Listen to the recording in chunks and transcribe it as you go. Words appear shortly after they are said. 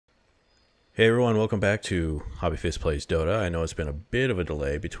Hey everyone, welcome back to Hobbyfist Plays Dota. I know it's been a bit of a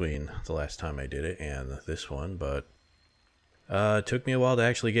delay between the last time I did it and this one, but it took me a while to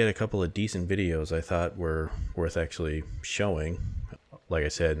actually get a couple of decent videos I thought were worth actually showing. Like I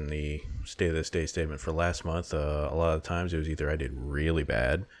said in the State of This Day statement for last month, a lot of the times it was either I did really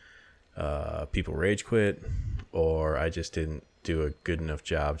bad, people rage quit, or I just didn't do a good enough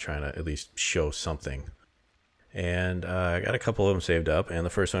job trying to at least show something. And I got a couple of them saved up, and the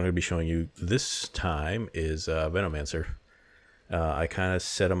first one I'm going to be showing you this time is Venomancer. I kind of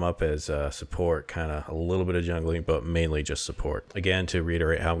set him up as support, kind of a little bit of jungling, but mainly just support. Again, to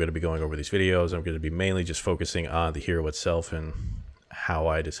reiterate how I'm going to be going over these videos, I'm going to be mainly just focusing on the hero itself and how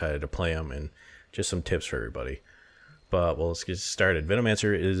I decided to play him, and just some tips for everybody. But, well, let's get started.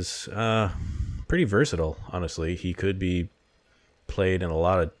 Venomancer is pretty versatile, honestly. He could be played in a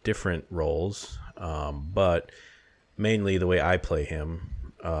lot of different roles. But mainly the way I play him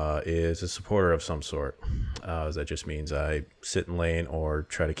is a supporter of some sort. That just means I sit in lane or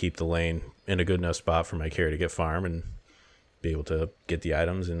try to keep the lane in a good enough spot for my carry to get farm and be able to get the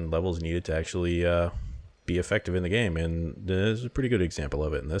items and levels needed to actually be effective in the game. And there's a pretty good example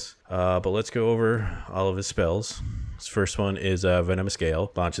of it in this. But let's go over all of his spells. His first one is Venomous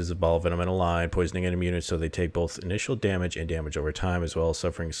Gale. Launches a ball of venom in a line, poisoning enemy units so they take both initial damage and damage over time, as well as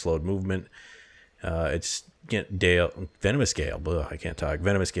suffering slowed movement. Venomous Gale. Ugh, I can't talk.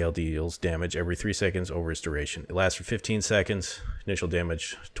 Venomous Gale deals damage every 3 seconds over its duration. It lasts for 15 seconds. Initial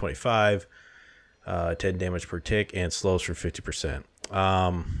damage 25, 10 damage per tick, and slows for 50%.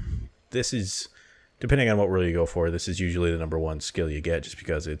 This is, depending on what role you go for, this is usually the #1 skill you get, just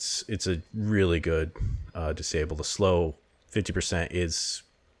because it's a really good disable. The slow 50% is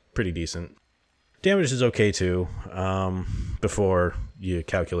pretty decent. Damage is okay too, before you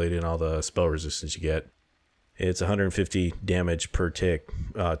calculate in all the spell resistance you get. It's 150 damage per tick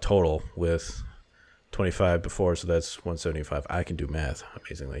total, with 25 before, so that's 175. I can do math,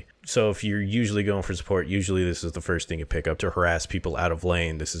 amazingly. So if you're usually going for support, usually this is the first thing you pick up to harass people out of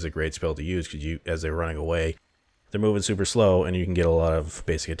lane. This is a great spell to use, because as they're running away, they're moving super slow, and you can get a lot of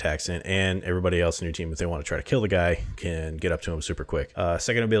basic attacks in, and everybody else in your team, if they want to try to kill the guy, can get up to him super quick.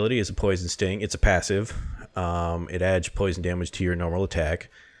 Second ability is a Poison Sting. It's a passive. It adds poison damage to your normal attack,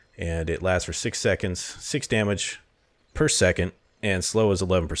 and it lasts for 6 seconds, 6 damage per second, and slow is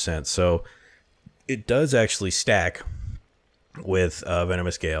 11%. So it does actually stack with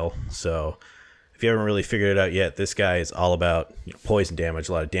Venomous Gale. So if you haven't really figured it out yet, this guy is all about poison damage,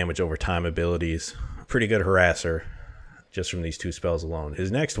 a lot of damage over time abilities. Pretty good harasser just from these two spells alone.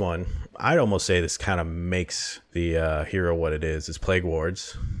 His next one, I'd almost say this kind of makes the hero what it is Plague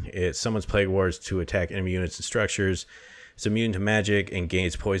Wards. It summons Plague Wards to attack enemy units and structures. It's immune to magic and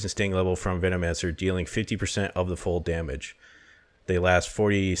gains poison sting level from Venomancer, dealing 50% of the full damage. They last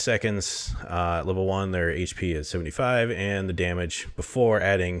 40 seconds. Level 1, their HP is 75, and the damage before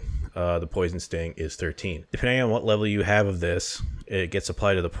adding the poison sting is 13. Depending on what level you have of this, it gets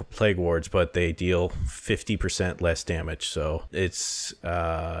applied to the Plague Wards, but they deal 50% less damage. So it's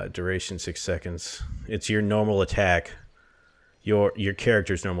duration 6 seconds. It's your normal attack, your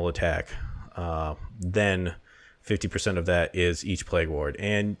character's normal attack. Then 50% of that is each Plague Ward,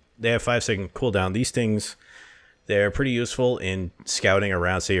 and they have 5-second cooldown. These things, they're pretty useful in scouting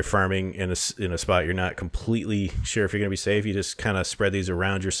around. Say you're farming in a spot you're not completely sure if you're going to be safe. You just kind of spread these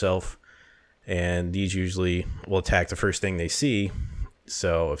around yourself, and these usually will attack the first thing they see.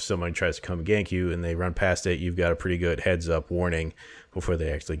 So if someone tries to come gank you and they run past it, you've got a pretty good heads up warning before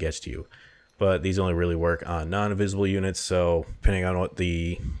they actually get to you. But these only really work on non-invisible units, so depending on what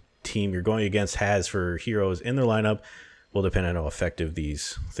the team you're going against has for heroes in their lineup will depend on how effective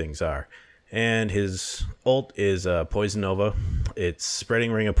these things are. And his ult is Poison Nova. It's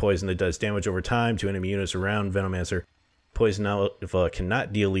spreading ring of poison that does damage over time to enemy units around Venomancer. Poison Nova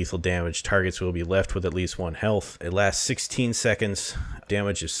cannot deal lethal damage. Targets will be left with at least 1 health. It lasts 16 seconds.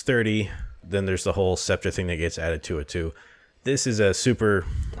 Damage is 30. Then there's the whole scepter thing that gets added to it too. This is a super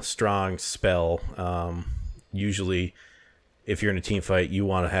strong spell. Usually, if you're in a team fight, you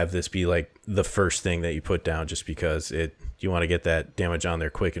want to have this be like the first thing that you put down, just because you want to get that damage on there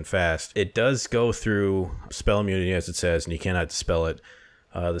quick and fast. It does go through spell immunity, as it says, and you cannot dispel it.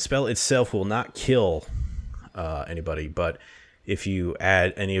 The spell itself will not kill anybody, but if you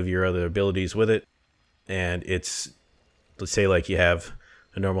add any of your other abilities with it, and it's, let's say like you have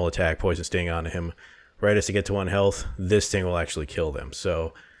a normal attack, poison sting on him, right as to get to 1 health, this thing will actually kill them.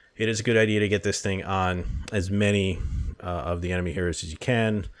 So it is a good idea to get this thing on as many of the enemy heroes as you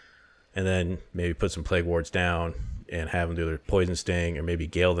can, and then maybe put some Plague Wards down and have them do their poison sting, or maybe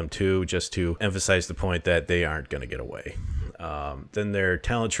gale them too, just to emphasize the point that they aren't going to get away. Then their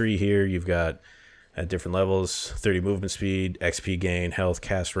talent tree here, you've got at different levels: 30 movement speed, XP gain, health,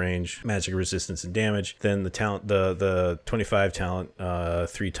 cast range, magic resistance, and damage. Then the talent, the 25 talent,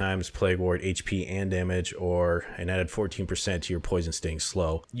 3 times plague ward, HP and damage, or an added 14% to your poison sting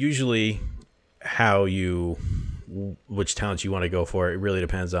slow. Usually, which talents you want to go for, it really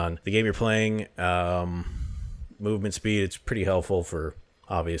depends on the game you're playing. Movement speed, it's pretty helpful for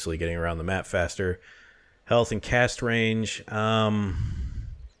obviously getting around the map faster. Health and cast range,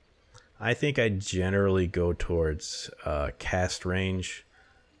 I think I generally go towards cast range,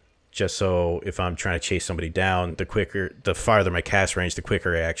 just so if I'm trying to chase somebody down, the farther my cast range, the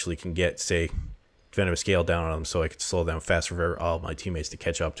quicker I actually can get, say, Venomous Gale down on them, so I can slow down faster for all my teammates to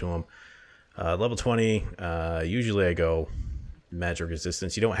catch up to them. Level 20, usually I go magic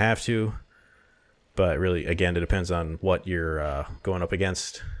resistance. You don't have to, but really, again, it depends on what you're going up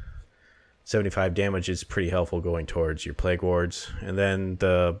against. 75 damage is pretty helpful going towards your plague wards. And then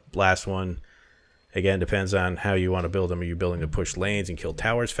the last one, again, depends on how you want to build them. Are you building to push lanes and kill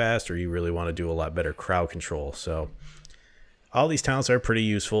towers fast, or you really want to do a lot better crowd control? So all these talents are pretty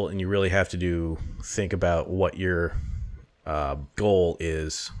useful, and you really have to think about what your goal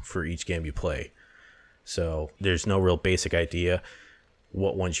is for each game you play. So there's no real basic idea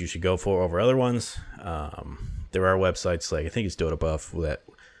what ones you should go for over other ones. There are websites like, I think it's Dota Buff, that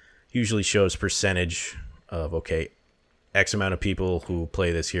usually shows percentage of, okay, X amount of people who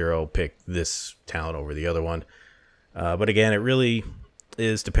play this hero pick this talent over the other one. But again, it really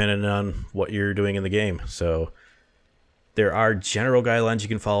is dependent on what you're doing in the game. So there are general guidelines you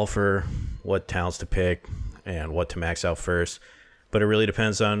can follow for what talents to pick and what to max out first. But it really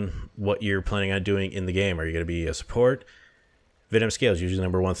depends on what you're planning on doing in the game. Are you going to be a support? Venomous Gale is usually the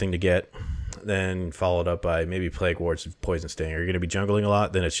number one thing to get, then followed up by maybe plague wards of poison sting. Are you going to be jungling a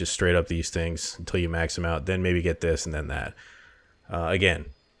lot? Then it's just straight up these things until you max them out. Then maybe get this and then that. Again,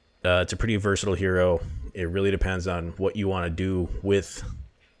 it's a pretty versatile hero. It really depends on what you want to do with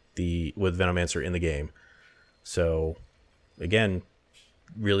Venomancer in the game. So again,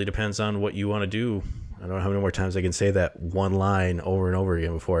 really depends on what you want to do. I don't know how many more times I can say that one line over and over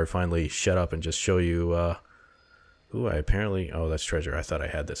again before I finally shut up and just show you. Ooh, I apparently... Oh, that's treasure. I thought I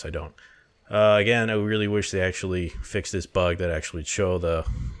had this. I don't. Again, I really wish they actually fixed this bug that actually show the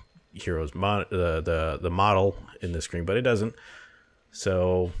hero's the model in the screen, but it doesn't.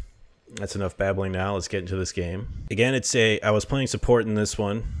 So that's enough babbling now. Let's get into this game. Again, I was playing support in this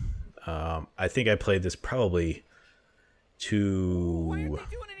one. I think I played this probably 2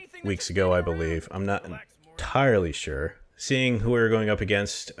 weeks ago, I believe. I'm not entirely sure. Seeing who we're going up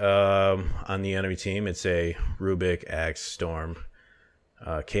against on the enemy team, it's a Rubik, Axe, Storm,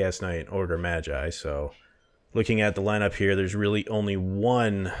 Chaos Knight, Order Magi. So looking at the lineup here, there's really only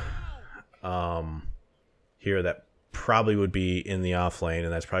one here that probably would be in the off lane,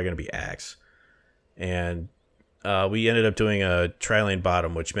 and that's probably going to be Axe. And we ended up doing a tri-lane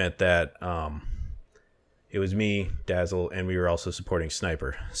bottom, which meant that it was me, Dazzle, and we were also supporting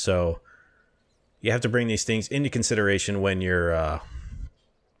Sniper. So you have to bring these things into consideration when you're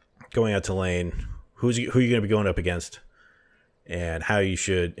going out to lane. Who are you going to be going up against, and how you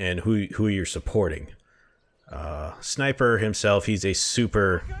should, and who you're supporting. Sniper himself, he's a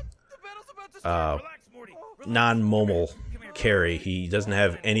super non-momal carry. He doesn't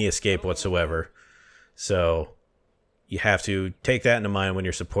have any escape whatsoever. So you have to take that into mind when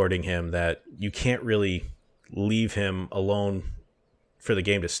you're supporting him, that you can't really leave him alone for the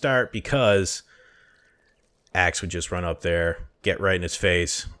game to start, because Axe would just run up there, get right in his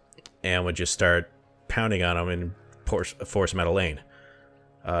face, and would just start pounding on him and force him out of lane.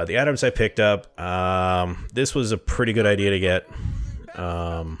 The items I picked up, this was a pretty good idea to get,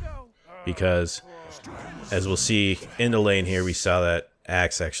 because as we'll see in the lane here, we saw that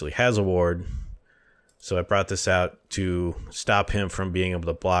Axe actually has a ward. So I brought this out to stop him from being able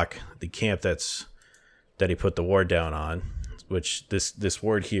to block the camp that he put the ward down on. Which this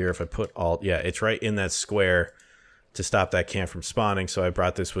ward here, if I put alt, yeah, it's right in that square to stop that camp from spawning. So I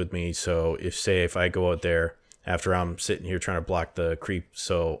brought this with me. So if I go out there after I'm sitting here trying to block the creep.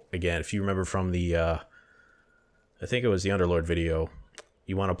 So again, if you remember from the, I think it was the Underlord video,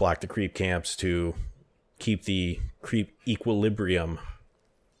 you want to block the creep camps to keep the creep equilibrium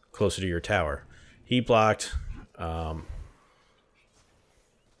closer to your tower. He blocked about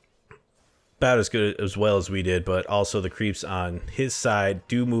as good as well as we did, but also the creeps on his side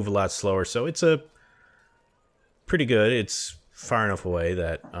do move a lot slower, so it's a pretty good. It's far enough away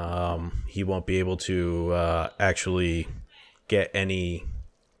that he won't be able to actually get any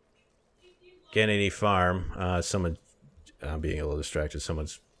farm. I'm being a little distracted.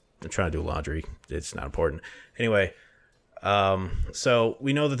 Someone's trying to do laundry. It's not important. Anyway, So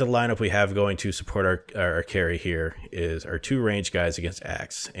we know that the lineup we have going to support our carry here is our 2 range guys against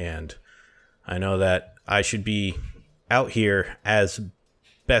Axe, and I know that I should be out here as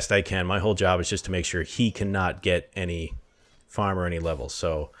best I can. My whole job is just to make sure he cannot get any farm or any levels.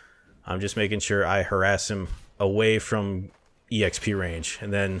 So I'm just making sure I harass him away from EXP range.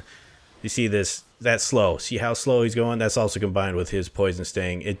 And then you see that slow. See how slow he's going? That's also combined with his poison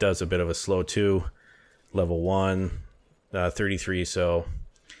sting. It does a bit of a slow too. Level 1, 33. So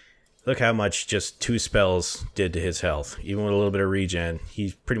look how much just 2 spells did to his health. Even with a little bit of regen,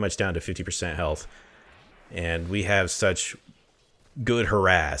 he's pretty much down to 50% health. And we have such good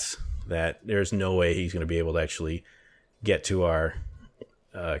harass that there's no way he's going to be able to actually get to our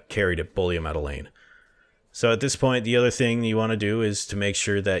carry to bully him out of lane. So at this point, the other thing you want to do is to make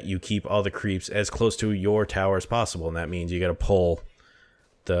sure that you keep all the creeps as close to your tower as possible. And that means you got to pull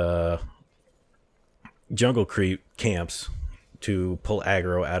the jungle creep camps to pull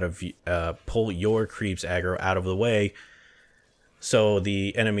aggro out of pull your creeps aggro out of the way, so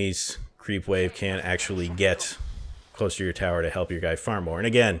the enemy's creep wave can actually get close to your tower to help your guy farm more. And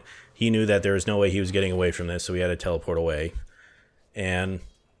again, he knew that there was no way he was getting away from this, so he had to teleport away. And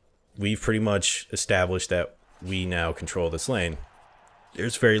we've pretty much established that we now control this lane.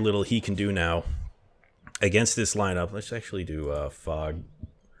 There's very little he can do now against this lineup. Let's actually do fog.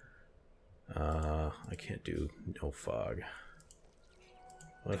 I can't do no fog.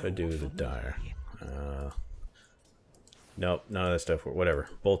 What if I do the dire? Nope, none of that stuff. Whatever.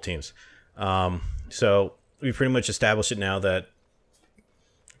 Both teams. So we pretty much established it now that,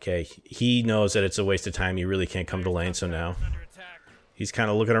 okay, he knows that it's a waste of time. He really can't come to lane, so now he's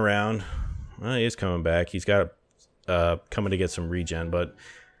kind of looking around. Well, he is coming back. He's got coming to get some regen, but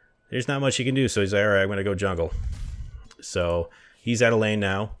there's not much he can do. So he's like, all right, I'm going to go jungle. So he's out of lane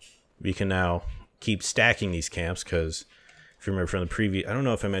now. We can now keep stacking these camps, because if you remember from the previous, I don't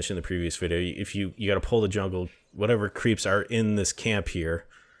know if I mentioned in the previous video, if you got to pull the jungle, whatever creeps are in this camp here,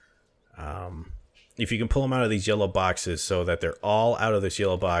 if you can pull them out of these yellow boxes so that they're all out of this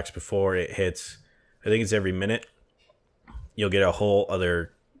yellow box before it hits, I think it's every minute, you'll get a whole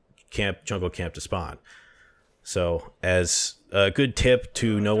other jungle camp to spawn. So as a good tip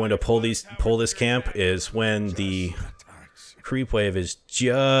to know when to pull this camp is when the creep wave is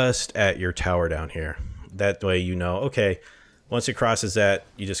just at your tower down here. That way you know, okay, once it crosses that,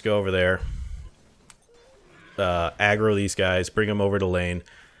 you just go over there, aggro these guys, bring them over to lane,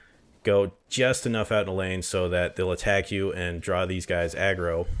 go just enough out in the lane so that they'll attack you and draw these guys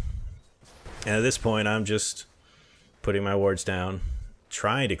aggro. And at this point, I'm just putting my wards down,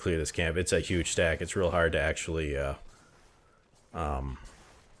 trying to clear this camp. It's a huge stack. It's real hard to actually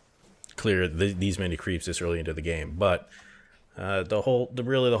clear these many creeps this early into the game. But the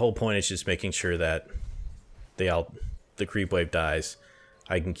whole point is just making sure that the creep wave dies.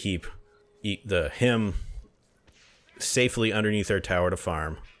 I can keep him safely underneath our tower to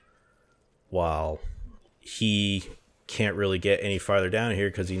farm, while he can't really get any farther down here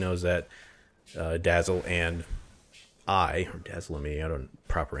because he knows that Dazzle and Dazzle and me, I don't know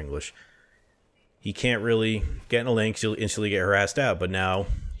proper English, he can't really get in a lane because he'll instantly get harassed out. But now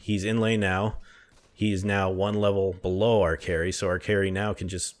he's in lane now. He's now 1 level below our carry, so our carry now can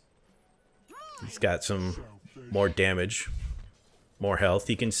just, he's got some more damage, more health.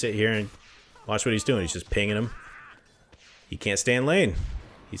 He can sit here and watch what he's doing. He's just pinging him. He can't stay in lane.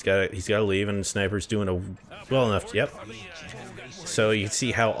 He's got to leave, and the sniper's doing well enough. Yep. So you can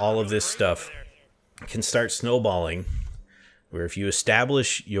see how all of this stuff can start snowballing, where if you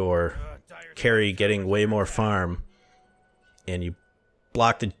establish your carry getting way more farm, and you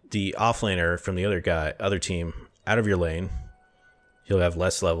block the offlaner from the other team out of your lane, you'll have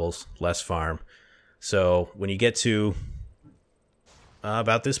less levels, less farm. So when you get to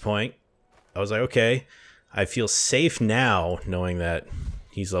about this point, I was like, okay, I feel safe now knowing that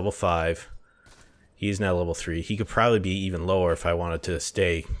he's level 5. He's now level 3. He could probably be even lower if I wanted to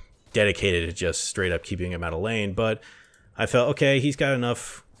stay dedicated to just straight up keeping him out of lane. But I felt, okay, he's got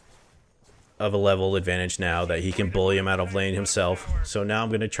enough of a level advantage now that he can bully him out of lane himself. So now I'm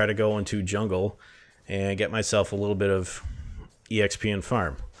going to try to go into jungle and get myself a little bit of EXP and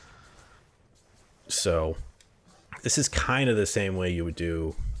farm. So this is kind of the same way you would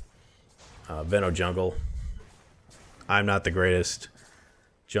do Veno jungle. I'm not the greatest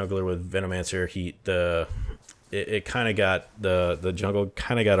jungler with Venomancer. It kind of got the jungle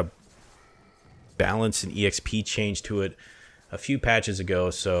kind of got a balance and EXP change to it a few patches ago,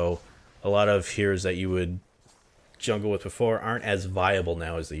 so a lot of heroes that you would jungle with before aren't as viable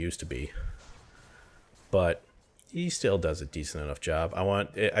now as they used to be. But he still does a decent enough job.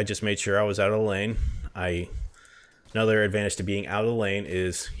 I just made sure I was out of the lane. I Another advantage to being out of the lane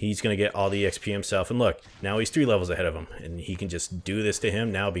is he's going to get all the XP himself. And look, now he's 3 levels ahead of him. And he can just do this to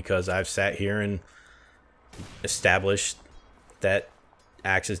him now because I've sat here and established that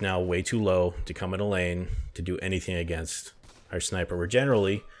Axe is now way too low to come in a lane to do anything against our sniper. Where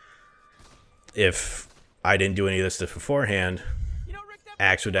generally, if I didn't do any of this stuff beforehand,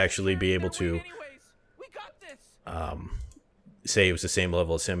 Axe would actually be able to, say it was the same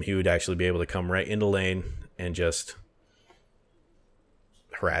level as him, he would actually be able to come right into lane and just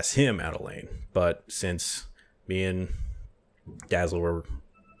harass him out of lane. But since me and Dazzle were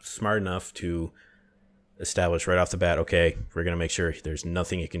smart enough to establish right off the bat, okay, we're going to make sure there's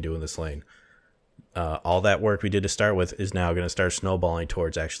nothing he can do in this lane. All that work we did to start with is now going to start snowballing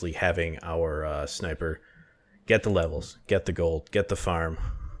towards actually having our sniper get the levels, get the gold, get the farm,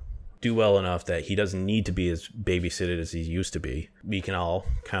 do well enough that he doesn't need to be as babysitted as he used to be. We can all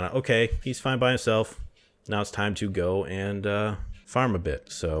kind of, okay, he's fine by himself. Now it's time to go and farm a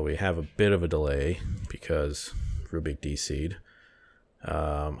bit. So we have a bit of a delay because Rubik DC'd.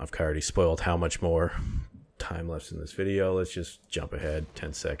 I've already spoiled how much more time left in this video. Let's just jump ahead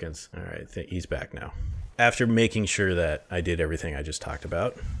 10 seconds. All right, he's back now. After making sure that I did everything I just talked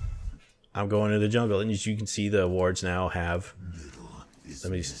about, I'm going to the jungle, and as you can see, the wards now have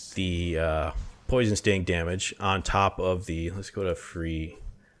the poison sting damage on top of the, let's go to free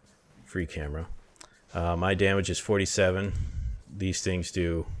camera. My damage is 47. These things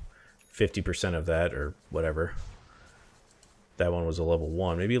do 50% of that or whatever. That one was a level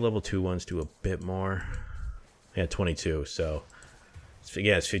 1. Maybe level 2 ones do a bit more. Yeah, 22. So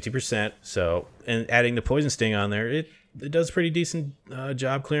yeah, it's 50%. So, and adding the poison sting on there, it does a pretty decent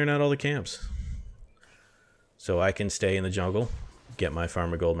job clearing out all the camps. So I can stay in the jungle, get my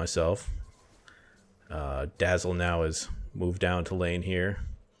farm of gold myself. Dazzle now is moved down to lane here.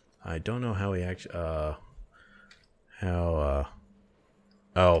 I don't know how he actually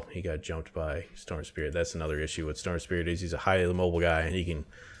oh, he got jumped by Storm Spirit. That's another issue with Storm Spirit, is he's a highly mobile guy and he can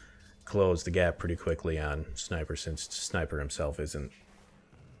close the gap pretty quickly on Sniper, since Sniper himself isn't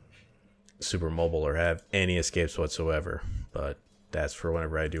super mobile or have any escapes whatsoever. But that's for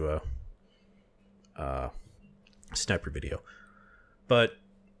whenever I do a Sniper video. But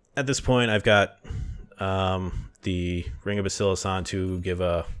at this point, I've got the Ring of Bacillus on to give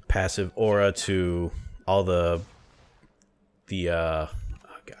a passive aura to all the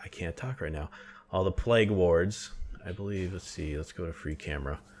I can't talk right now. All the plague wards, I believe. Let's see. Let's go to free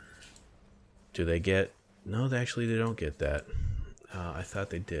camera. Do they get? No, they don't get that. I thought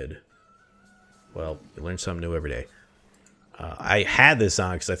they did. Well, you learn something new every day. I had this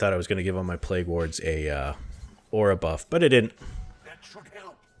on because I thought I was going to give all my plague wards a aura buff, but it didn't.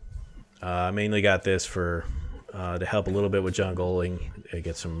 I mainly got this for to help a little bit with jungling. I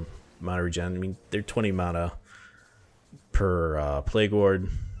get some mana regen. I mean, they're 20 mana per plague ward.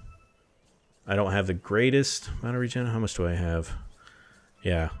 I don't have the greatest mana regen. How much do I have?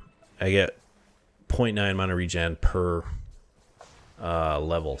 Yeah, I get 0.9 mana regen per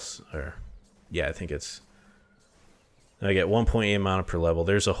levels. Or yeah, I think it's. I get 1.8 mana per level.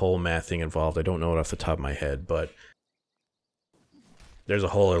 There's a whole math thing involved. I don't know it off the top of my head, but there's a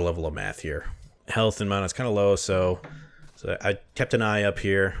whole other level of math here. Health and mana is kind of low, so I kept an eye up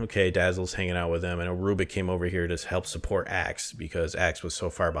here. Okay, Dazzle's hanging out with them. I know Rubik came over here to help support Axe because Axe was so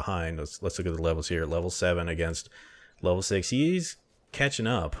far behind. Let's look at the levels here. Level 7 against level 6. He's catching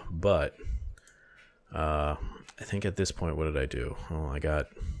up, but I think at this point, what did I do? Oh, I got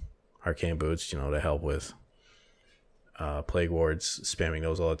Arcane Boots, to help with Plague Wards, spamming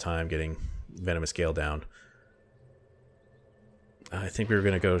those all the time, getting Venomous Gale down. I think we were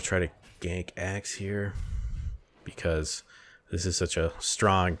going to go try to gank Axe here because this is such a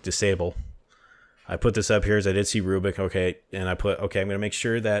strong disable. I put this up here as I did see Rubik, okay, and I put, okay, I'm going to make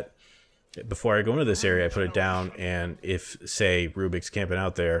sure that before I go into this area, I put it down, and if, say, Rubik's camping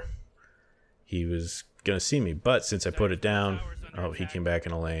out there, he was going to see me. But since I put it down, oh, he came back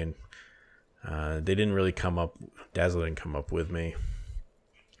in a lane. They didn't really come up, Dazzle didn't come up with me.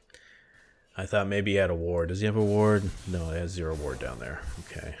 I thought maybe he had a ward. Does he have a ward? No, he has 0 ward down there.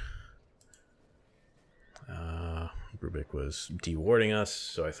 Okay. Rubik was de-warding us,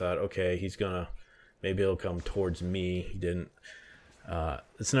 so I thought, okay, he's gonna, maybe he'll come towards me. He didn't.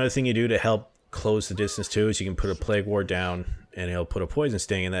 That's another thing you do to help close the distance too, is you can put a plague ward down and he'll put a poison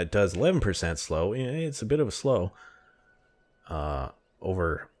sting, and that does 11% slow. Yeah, it's a bit of a slow.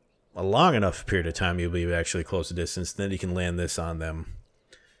 Over a long enough period of time, you'll be able to actually close the distance. Then you can land this on them,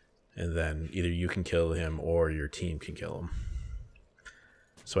 and then either you can kill him or your team can kill him.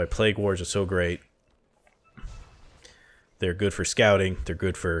 So my plague wards are so great. They're good for scouting. They're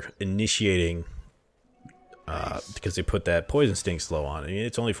good for initiating because they put that poison sting slow on. I mean,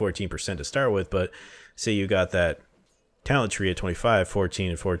 it's only 14% to start with, but say you got that talent tree at 25, 14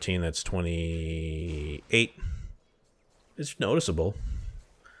 and 14, that's 28. It's noticeable.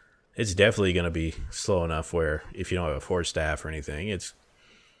 It's definitely going to be slow enough where if you don't have a force staff or anything, it's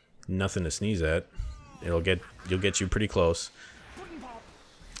nothing to sneeze at. You'll get you pretty close.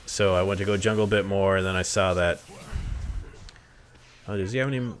 So I went to go jungle a bit more, and then I saw that. Oh, does he have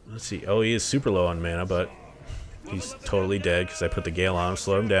any? Let's see. Oh, he is super low on mana, but he's totally dead because I put the Gale on him,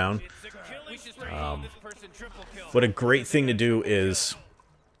 slowed him down. What a great thing to do is,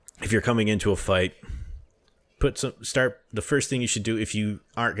 if you're coming into a fight, the first thing you should do if you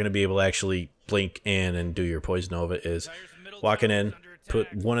aren't going to be able to actually blink in and do your poison nova is walking in,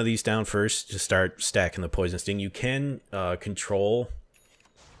 put one of these down first to start stacking the poison sting. You can control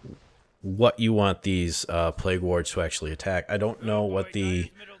what you want these plague wards to actually attack. I don't know what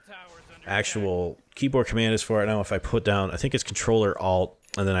the actual keyboard command is for it now. If I put down, I think it's controller alt,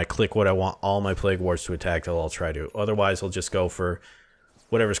 and then I click what I want all my plague wards to attack, I'll try to. Otherwise, I'll just go for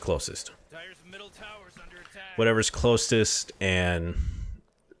whatever's closest. Whatever's closest, and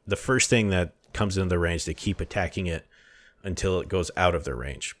the first thing that comes into the range, they keep attacking it until it goes out of their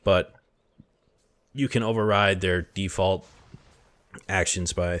range. But you can override their default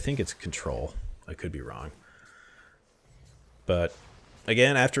actions by, I think it's control. I could be wrong. But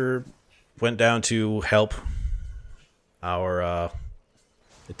again, after went down to help our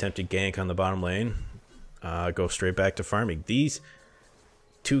attempted gank on the bottom lane, go straight back to farming. These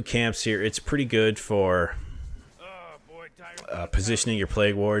two camps here, it's pretty good for positioning your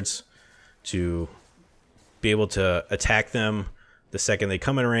plague wards to be able to attack them the second they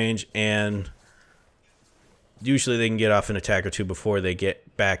come in range, and usually they can get off an attack or two before they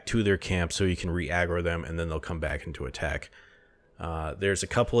get back to their camp, so you can re-aggro them and then they'll come back into attack. There's a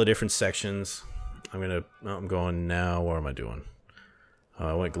couple of different sections. I'm going now. What am I doing?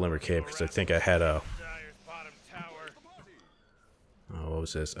 I went Glimmer Cave because I think I had a... Oh, what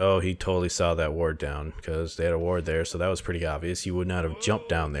was this? Oh, he totally saw that ward down because they had a ward there, so that was pretty obvious. You would not have jumped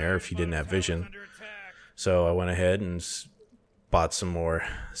down there if you didn't have vision. So I went ahead and bought some more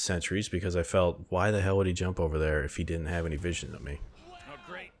sentries because I felt, why the hell would he jump over there if he didn't have any vision of me?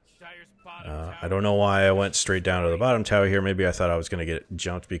 I don't know why I went straight down to the bottom tower here. Maybe I thought I was going to get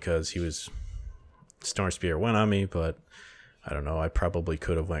jumped because he was... Storm Spear went on me, but I don't know. I probably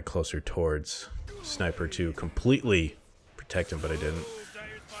could have went closer towards Sniper to completely protect him, but I didn't.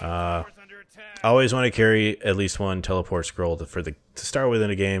 I always want to carry at least one teleport scroll to start with in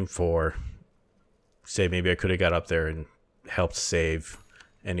a game for, say, maybe I could have got up there and helped save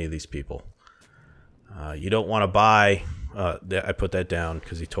any of these people. You don't want to buy... I put that down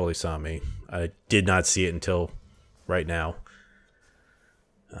because he totally saw me. I did not see it until right now.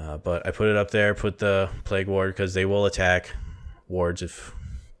 But I put it up there, put the Plague Ward, because they will attack wards if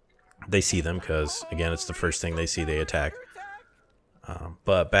they see them, because, again, it's the first thing they see, they attack.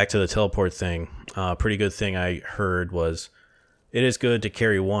 But back to the teleport thing, pretty good thing I heard was it is good to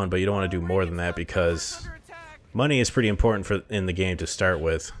carry one, but you don't want to do more than that, because money is pretty important in the game to start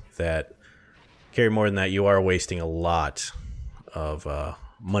with. That carry more than that, you are wasting a lot of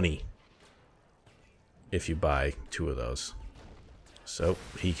money if you buy two of those. So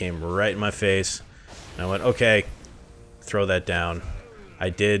he came right in my face, and I went, okay, throw that down. I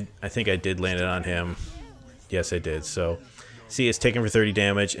think I did land it on him. Yes, I did. So, see, it's taken for 30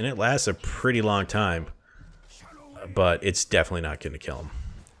 damage, and it lasts a pretty long time, but it's definitely not going to kill him.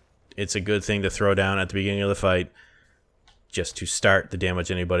 It's a good thing to throw down at the beginning of the fight, just to start the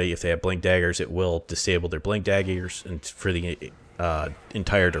damage anybody. If they have blink daggers, it will disable their blink daggers and for the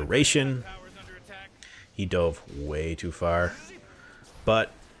entire duration. He dove way too far.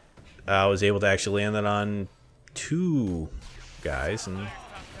 But I was able to actually land that on two guys and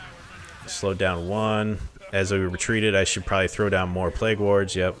slowed down one. As I retreated, I should probably throw down more Plague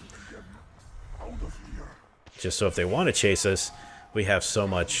Wards. Yep. Just so if they want to chase us, we have so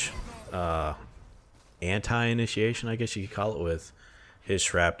much anti-initiation, I guess you could call it, with his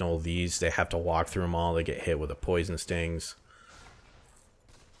shrapnel. These, they have to walk through them all. They get hit with the poison stings.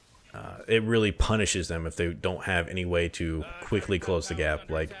 It really punishes them if they don't have any way to quickly close the gap.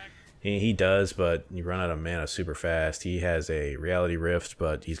 Like, he does, but you run out of mana super fast. He has a reality rift,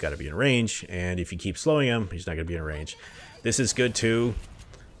 but he's got to be in range, and if you keep slowing him, he's not going to be in range. This is good too.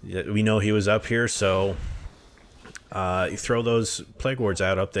 We know he was up here, so you throw those Plague Wards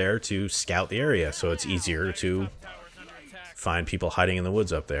out up there to scout the area, so it's easier to find people hiding in the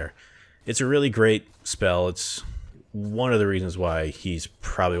woods up there. It's a really great spell. It's one of the reasons why he's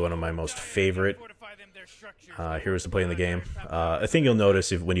probably one of my most favorite heroes to play in the game. A thing you'll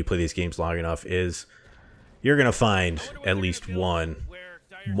notice when you play these games long enough is you're going to find at least one.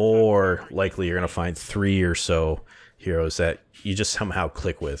 More likely, you're going to find 3 or so heroes that you just somehow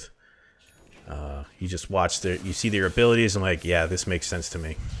click with. You just watch you see their abilities, and like, yeah, this makes sense to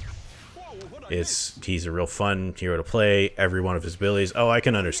me. He's a real fun hero to play. Every one of his abilities. Oh, I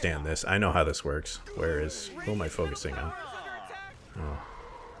can understand this. I know how this works. Who am I focusing on? Oh.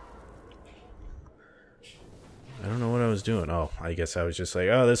 I don't know what I was doing. Oh, I guess I was just like,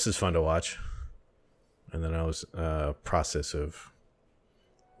 oh, this is fun to watch. And then I was process of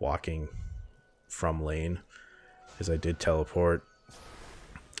walking from lane, as I did teleport,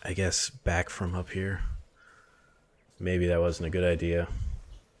 I guess, back from up here. Maybe that wasn't a good idea.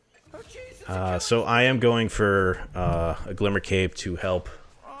 So I am going for a Glimmer Cape to help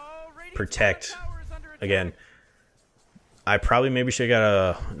protect. Again, I probably maybe should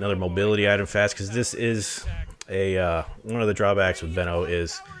have got another mobility item fast, because this is one of the drawbacks with Veno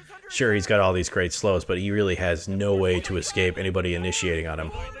is, sure, he's got all these great slows, but he really has no way to escape anybody initiating on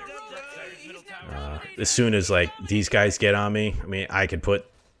him. As soon as like these guys get on me, I mean, I could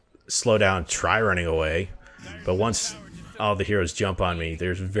slow down, try running away, but once all the heroes jump on me,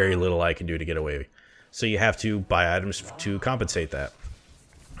 there's very little I can do to get away. So you have to buy items to compensate that.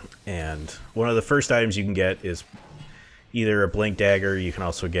 And one of the first items you can get is either a blink dagger. You can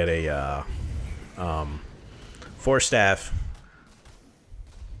also get a force staff,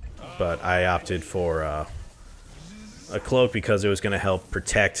 but I opted for a cloak because it was going to help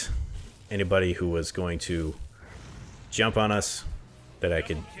protect anybody who was going to jump on us, that I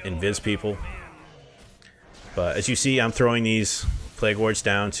could invis people. But as you see, I'm throwing these plague wards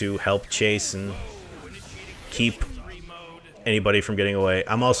down to help chase and keep anybody from getting away.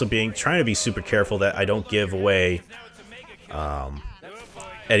 I'm also trying to be super careful that I don't give away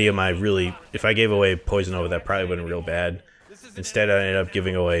any of my really... If I gave away Poison Over, that probably would have been real bad. Instead, I ended up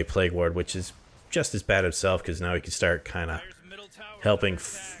giving away Plague Ward, which is just as bad itself, because now we can start kind of helping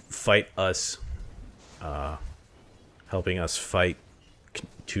fight us. Helping us fight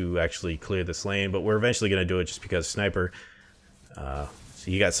to actually clear this lane, but we're eventually going to do it just because Sniper. So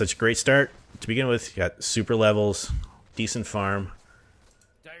you got such a great start to begin with. You got super levels, decent farm,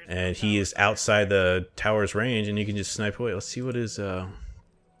 and he is outside the tower's range, and you can just snipe away. Let's see what his...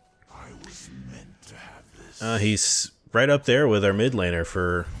 he's right up there with our mid laner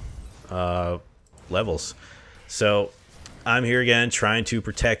for levels. So I'm here again trying to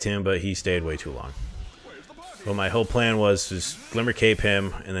protect him, but he stayed way too long. Well, my whole plan was just Glimmer Cape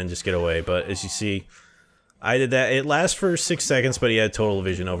him and then just get away. But as you see, I did that. It lasts for 6 seconds, but he had total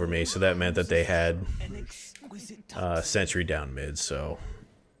vision over me, so that meant that they had sentry down mid. So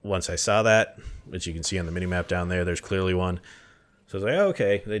once I saw that, which you can see on the minimap down there, there's clearly one. So I was like, oh,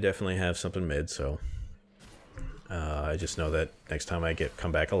 okay, they definitely have something mid. So I just know that next time I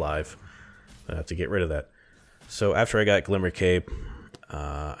come back alive, I have to get rid of that. So after I got Glimmer Cape,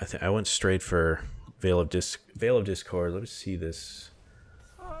 I think I went straight for Veil of Discord. Let me see this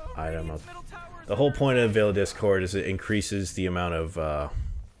item up. The whole point of Veil of Discord is it increases the amount of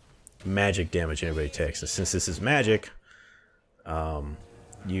magic damage anybody takes. And since this is magic,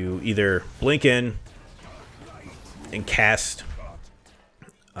 you either blink in and cast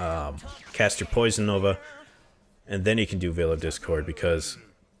your Poison Nova, and then you can do Veil of Discord, because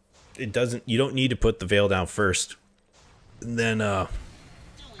you don't need to put the Veil down first and then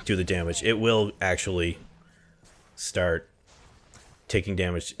do the damage. It will actually start taking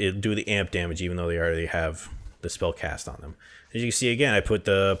damage. It'll do the amp damage even though they already have the spell cast on them. As you can see again, I put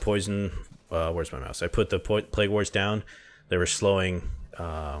the poison... where's my mouse? I put the Plague Wards down. They were slowing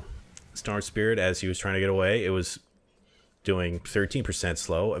Storm Spirit as he was trying to get away. It was doing 13%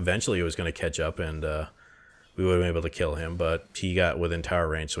 slow. Eventually it was going to catch up, and we would have been able to kill him, but he got within tower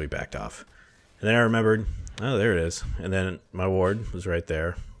range, so he backed off. And then I remembered, oh, there it is. And then my ward was right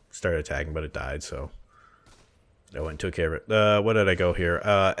there. Started attacking, but it died, so I went and took care of it. What did I go here?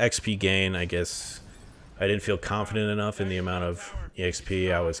 XP gain, I guess. I didn't feel confident enough in the amount of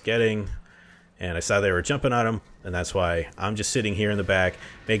EXP I was getting, and I saw they were jumping on him, and that's why I'm just sitting here in the back,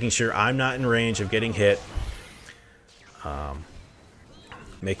 making sure I'm not in range of getting hit,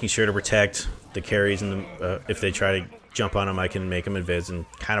 making sure to protect the carries, and if they try to jump on him, I can make them invis and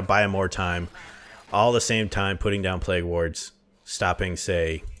kind of buy him more time. All the same time putting down Plague Wards, stopping,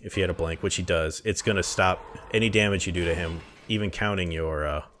 say, if he had a blink, which he does, it's going to stop any damage you do to him, even counting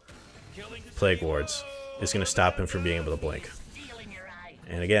your Plague Wards, is going to stop him from being able to blink.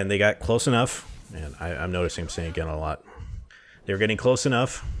 And again, they got close enough, and I'm noticing I'm saying again a lot. They were getting close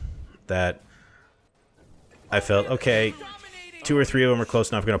enough that I felt, okay, 2 or 3 of them are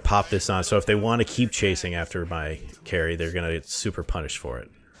close enough, I'm going to pop this on. So if they want to keep chasing after my carry, they're going to get super punished for it.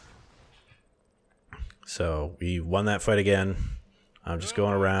 So we won that fight again. I'm just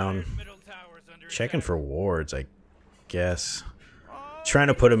going around checking for wards, I guess. Trying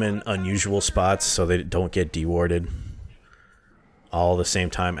to put them in unusual spots so they don't get dewarded. All at the same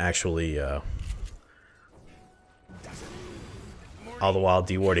time, actually, all the while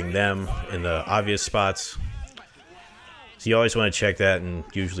dewarding them in the obvious spots. So you always want to check that in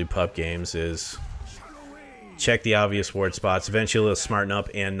usually pup games, is check the obvious ward spots. Eventually they'll smarten up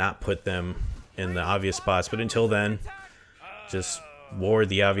and not put them in the obvious spots, but until then, just ward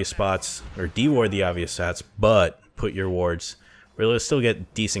the obvious spots, or deward the obvious spots, but put your wards where they'll still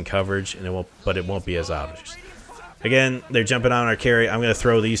get decent coverage, and it won't be as obvious. Again, they're jumping on our carry. I'm going to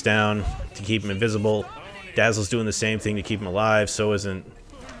throw these down to keep him invisible. Dazzle's doing the same thing to keep him alive, so isn't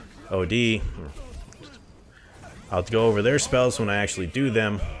OD. I'll go over their spells when I actually do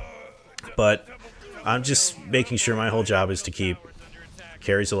them, but I'm just making sure my whole job is to keep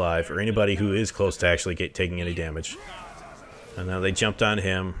carries alive, or anybody who is close to actually taking any damage. And now they jumped on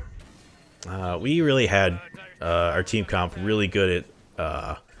him. We really had our team comp really good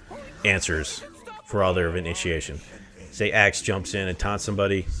at answers for all their initiation. Say Axe jumps in and taunts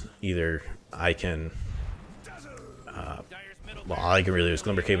somebody, either I can... well, all I can really do is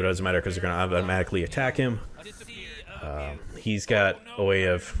Glimmer Cape, but it doesn't matter because they're going to automatically attack him. He's got a way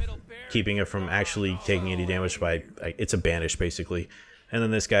of keeping it from actually taking any damage by... it's a banish, basically. And then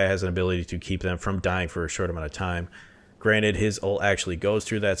this guy has an ability to keep them from dying for a short amount of time. Granted, his ult actually goes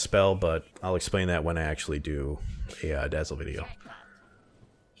through that spell, but I'll explain that when I actually do a Dazzle video.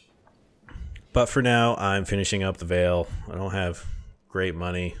 But for now, I'm finishing up the Veil. I don't have great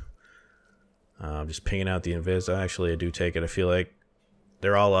money. I'm just pinging out the invis. Actually, I do take it. I feel like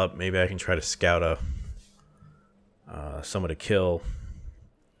they're all up. Maybe I can try to scout someone to kill.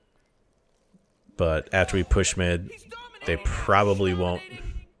 But after we push mid, they probably won't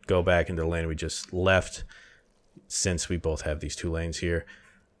go back into the lane we just left, since we both have these two lanes here.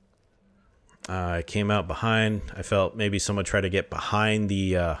 I came out behind. I felt maybe someone tried to get behind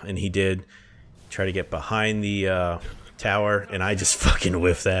the, and he did try to get behind the tower, and I just fucking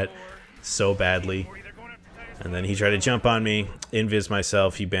whiffed that so badly. And then he tried to jump on me, invis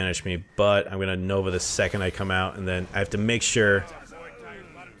myself, he banished me, but I'm going to Nova the second I come out, and then I have to make sure...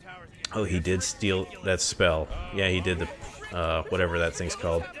 Oh, he did steal that spell. Yeah, he did the, whatever that thing's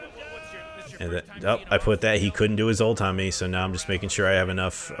called. And that, oh, I put that. He couldn't do his ult on me, so now I'm just making sure I have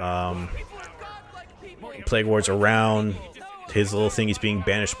enough plague wards around his little thing he's being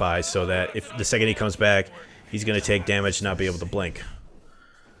banished by, so that if the second he comes back, he's going to take damage and not be able to blink.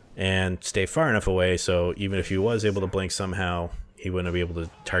 And stay far enough away, so even if he was able to blink somehow, he wouldn't be able to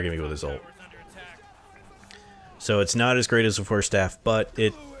target me with his ult. So it's not as great as the Force Staff, but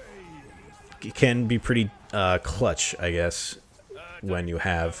it can be pretty clutch, I guess, when you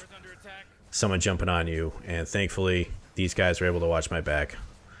have someone jumping on you, and thankfully these guys were able to watch my back.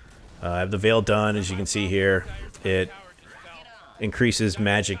 I have the Veil done, as you can see here. It decreases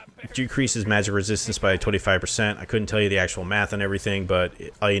magic resistance by 25%. I couldn't tell you the actual math on everything, but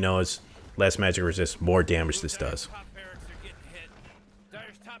all you know is less magic resist, more damage this does.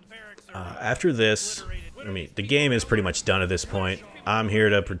 After this, I mean, the game is pretty much done at this point. I'm here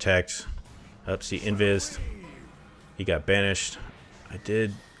to protect. Up, see, invised. He got banished. I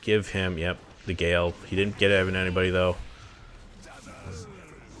did give him, yep, the Gale. He didn't get it on anybody, though.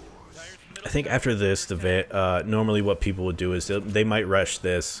 I think after this, normally what people would do is they might rush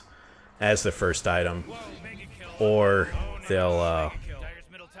this as the first item, or they'll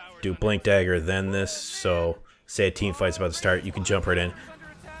do Blink Dagger, then this. So, say a team fight's about to start, you can jump right in,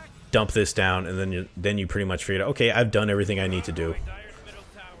 dump this down, and then you pretty much figure out, okay, I've done everything I need to do.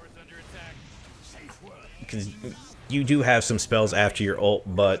 Because you do have some spells after your ult,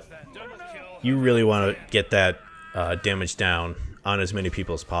 but you really want to get that damage down on as many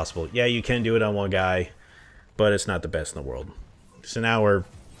people as possible. Yeah, you can do it on one guy, but it's not the best in the world. So now we're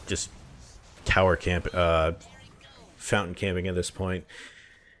just tower camp, fountain camping at this point.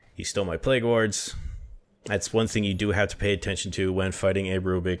 He stole my plague wards. That's one thing you do have to pay attention to when fighting a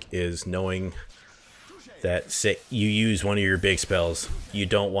Rubik, is knowing that, say you use one of your big spells, you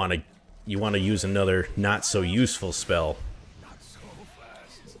don't want to. You want to use another not so useful spell,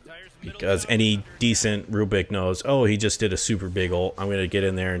 because any decent Rubik knows, oh, he just did a super big ult, I'm going to get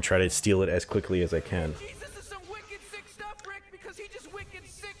in there and try to steal it as quickly as I can.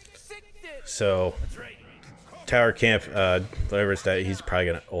 So, tower camp, whatever it's that, he's probably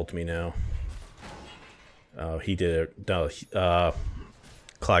going to ult me now. He did it. No,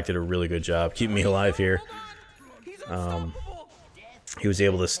 Clock did a really good job keeping me alive here. He was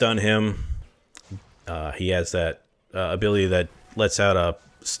able to stun him. He has that ability that lets out a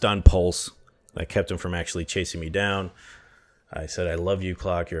stun pulse I kept him from actually chasing me down. I said, I love you,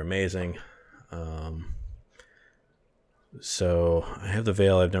 Clock. You're amazing. So I have the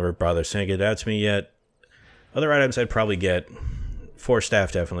Veil. I've never bothered sending it out to me yet. Other items I'd probably get. 4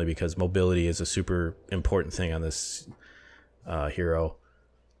 staff, definitely, because mobility is a super important thing on this hero.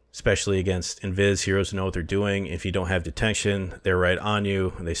 Especially against invis, heroes know what they're doing. If you don't have detection, they're right on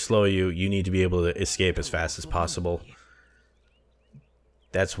you, and they slow you. You need to be able to escape as fast as possible.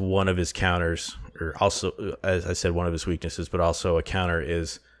 That's one of his counters, or also, as I said, one of his weaknesses, but also a counter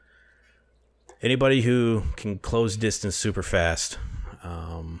is anybody who can close distance super fast.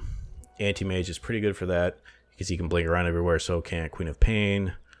 Anti-Mage is pretty good for that, because he can blink around everywhere, so can Queen of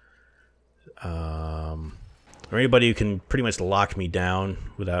Pain. Or anybody who can pretty much lock me down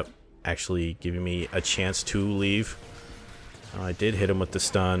without actually giving me a chance to leave. I did hit him with the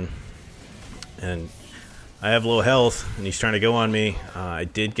stun, and I have low health, and he's trying to go on me. I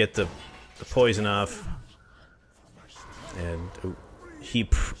did get the poison off, and he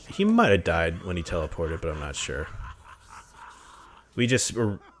might have died when he teleported, but I'm not sure. We just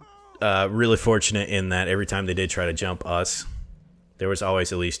were really fortunate in that every time they did try to jump us, there was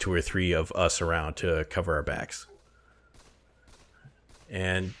always at least 2 or 3 of us around to cover our backs.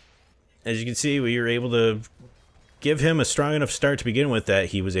 And as you can see, we were able to give him a strong enough start to begin with that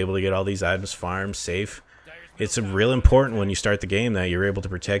he was able to get all these items farmed safe. It's real important when you start the game that you're able to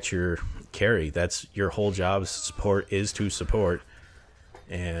protect your carry. That's your whole job. Support is to support.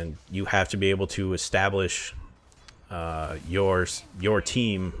 And you have to be able to establish your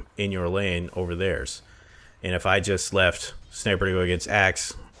team in your lane over theirs. And if I just left Sniper to go against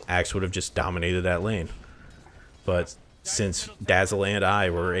Axe, Axe would have just dominated that lane. But since Dazzle and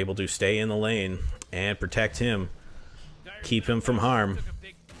I were able to stay in the lane and protect him, keep him from harm,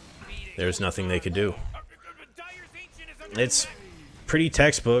 there's nothing they could do. It's pretty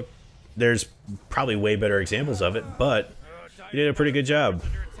textbook. There's probably way better examples of it, but he did a pretty good job.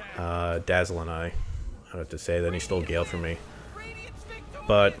 Dazzle and I don't have to say that he stole Gale from me.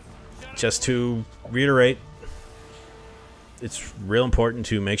 But just to reiterate, it's real important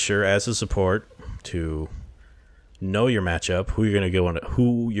to make sure as a support to know your matchup, who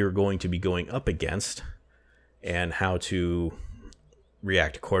you're going to be going up against, and how to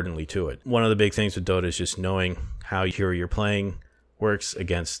react accordingly to it. One of the big things with Dota is just knowing how the hero you're playing works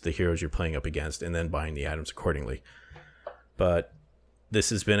against the heroes you're playing up against, and then buying the items accordingly. But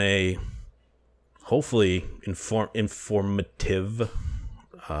this has been a hopefully informative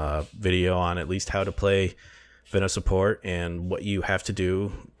video on at least how to play Venom support and what you have to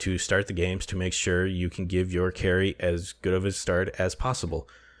do to start the games to make sure you can give your carry as good of a start as possible.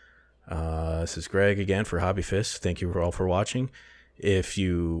 This is Greg again for Hobbyfist. Thank you all for watching. If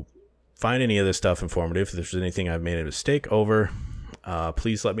you find any of this stuff informative, if there's anything I've made a mistake over,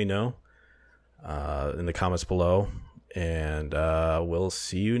 please let me know in the comments below, and we'll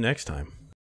see you next time.